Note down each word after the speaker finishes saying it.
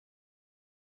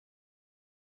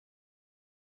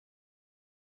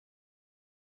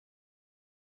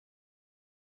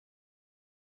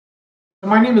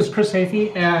My name is Chris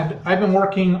Hafey, and I've been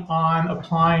working on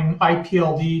applying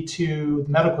IPLD to the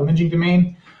medical imaging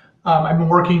domain. I've been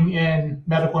working in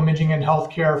medical imaging and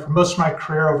healthcare for most of my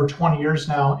career, over 20 years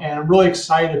now, and I'm really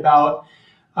excited about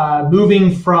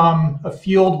moving from a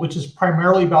field which is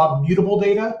primarily about mutable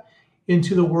data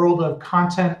into the world of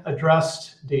content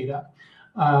addressed data.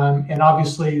 And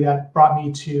obviously that brought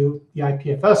me to the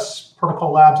IPFS,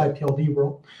 Protocol Labs, IPLD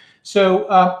world.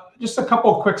 So just a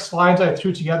couple of quick slides I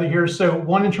threw together here. So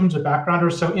one, in terms of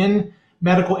backgrounders. So in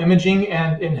medical imaging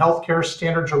and in healthcare,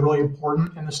 standards are really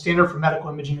important. And the standard for medical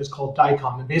imaging is called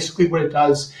DICOM. And basically what it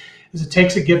does is it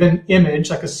takes a given image,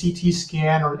 like a CT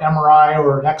scan or an MRI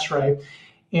or an X-ray,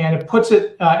 and it puts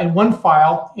it in one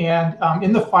file. And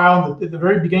in the file, at the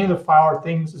very beginning of the file are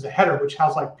things as a header, which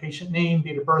has like patient name,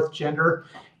 date of birth, gender,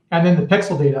 and then the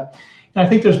pixel data. And I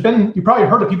think you probably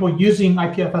heard of people using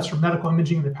IPFS for medical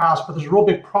imaging in the past, but there's a real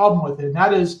big problem with it. And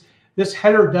that is this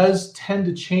header does tend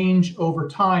to change over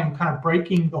time, kind of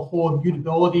breaking the whole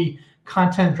immutability,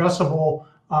 content addressable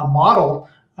model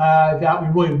that we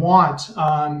really want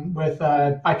with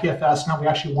IPFS, and that we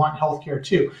actually want in healthcare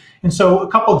too. And so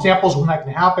a couple examples when that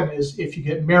can happen is if you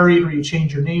get married or you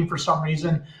change your name for some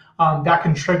reason, that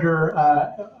can trigger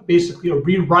basically a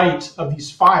rewrite of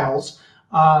these files.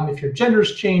 If your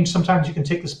gender's changed, sometimes you can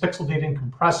take this pixel data and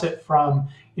compress it from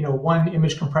one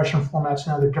image compression format to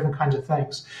another, different kinds of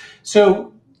things.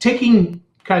 So taking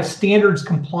kind of standards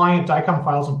compliant DICOM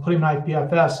files and putting them in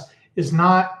IPFS is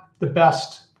not the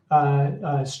best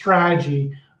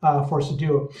strategy for us to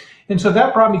do. And so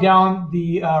that brought me down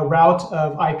the route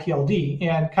of IPLD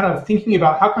and kind of thinking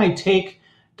about how can I take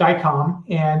DICOM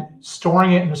and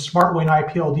storing it in a smart way in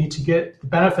IPLD to get the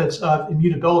benefits of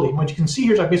immutability. And what you can see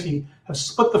here is I basically have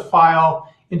split the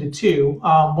file into two.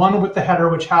 One with the header,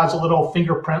 which has a little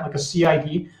fingerprint like a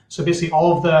CID. So basically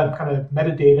all of the kind of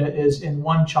metadata is in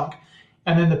one chunk.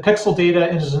 And then the pixel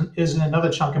data is in another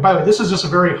chunk. And by the way, this is just a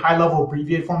very high level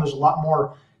abbreviated form. There's a lot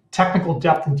more technical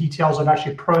depth and details. I've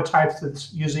actually prototyped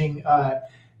this using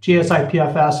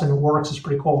JS-IPFS, and it works. It's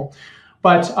pretty cool.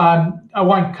 But I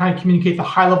want to kind of communicate the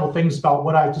high-level things about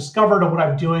what I've discovered and what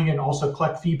I'm doing, and also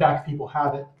collect feedback if people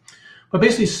have it. But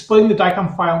basically splitting the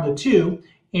DICOM file into two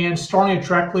and storing it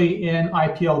directly in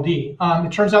IPLD.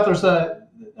 It turns out there's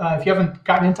if you haven't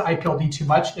gotten into IPLD too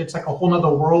much, it's like a whole other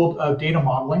world of data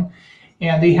modeling.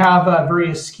 And they have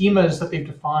various schemas that they've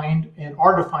defined and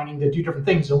are defining that do different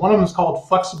things. And one of them is called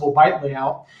flexible byte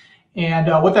layout. And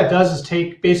what that does is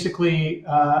take basically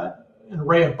an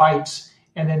array of bytes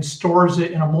and then stores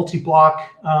it in a multi-block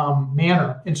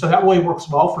manner. And so that really works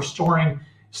well for storing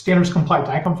standards compliant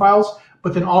DICOM files,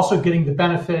 but then also getting the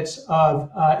benefits of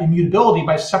immutability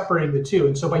by separating the two.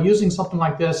 And so by using something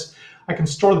like this, I can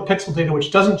store the pixel data,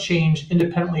 which doesn't change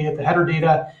independently of the header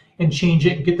data, and change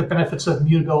it and get the benefits of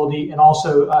immutability and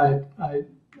also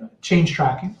change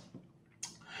tracking.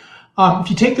 If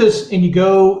you take this and you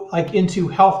go like into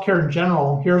healthcare in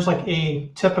general, here's like a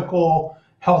typical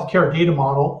healthcare data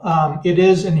model. It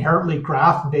is inherently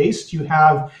graph-based. You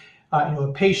have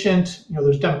a patient,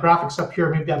 there's demographics up here,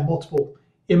 maybe they have multiple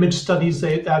image studies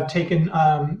that have taken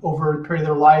over a period of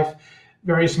their life,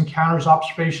 various encounters,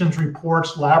 observations,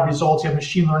 reports, lab results, you have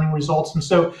machine learning results. And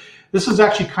so this is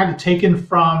actually kind of taken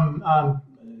from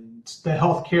the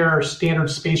healthcare standard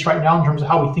space right now in terms of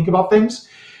how we think about things.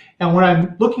 And what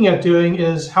I'm looking at doing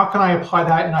is how can I apply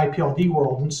that in IPLD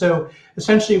world? And so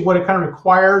essentially what it kind of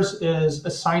requires is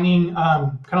assigning,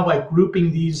 kind of like grouping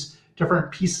these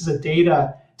different pieces of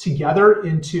data together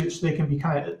into, so they can be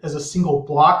kind of as a single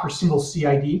block or single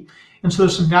CID. And so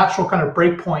there's some natural kind of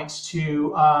breakpoints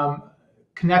to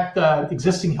connect the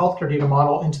existing healthcare data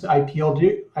model into the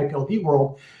IPLD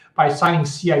world by assigning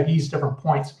CIDs different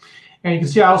points. And you can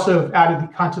see I also have added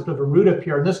the concept of a route up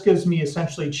here. And this gives me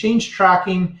essentially change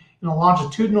tracking in a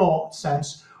longitudinal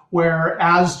sense, where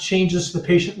as changes to the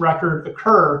patient record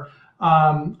occur,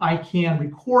 I can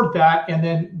record that and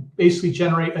then basically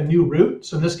generate a new route.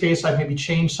 So in this case, I maybe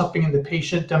change something in the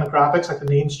patient demographics, like the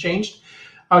name's changed.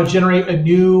 I would generate a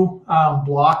new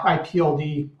block,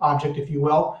 IPLD object, if you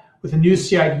will, with a new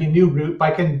CID, a new route,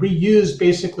 but I can reuse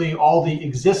basically all the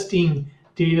existing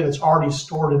data that's already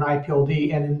stored in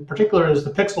IPLD, and in particular is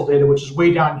the pixel data, which is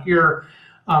way down here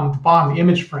at the bottom, the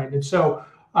image frame. And so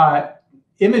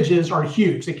images are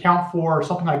huge. They count for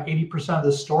something like 80% of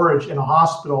the storage in a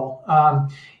hospital.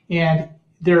 And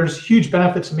there's huge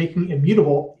benefits of making it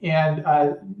immutable and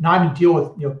not even deal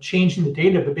with changing the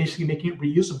data, but basically making it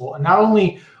reusable. And not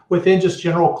only within just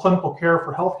general clinical care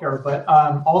for healthcare, but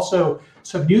also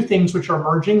some new things which are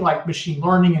emerging, like machine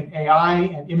learning and AI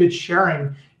and image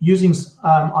sharing, using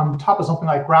on top of something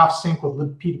like GraphSync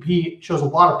with libp2p shows a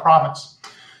lot of promise.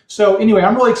 So anyway,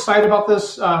 I'm really excited about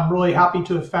this. I'm really happy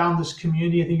to have found this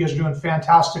community. I think you guys are doing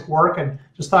fantastic work, and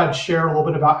just thought I'd share a little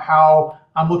bit about how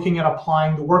I'm looking at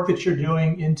applying the work that you're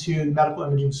doing into the medical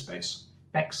imaging space.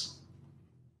 Thanks.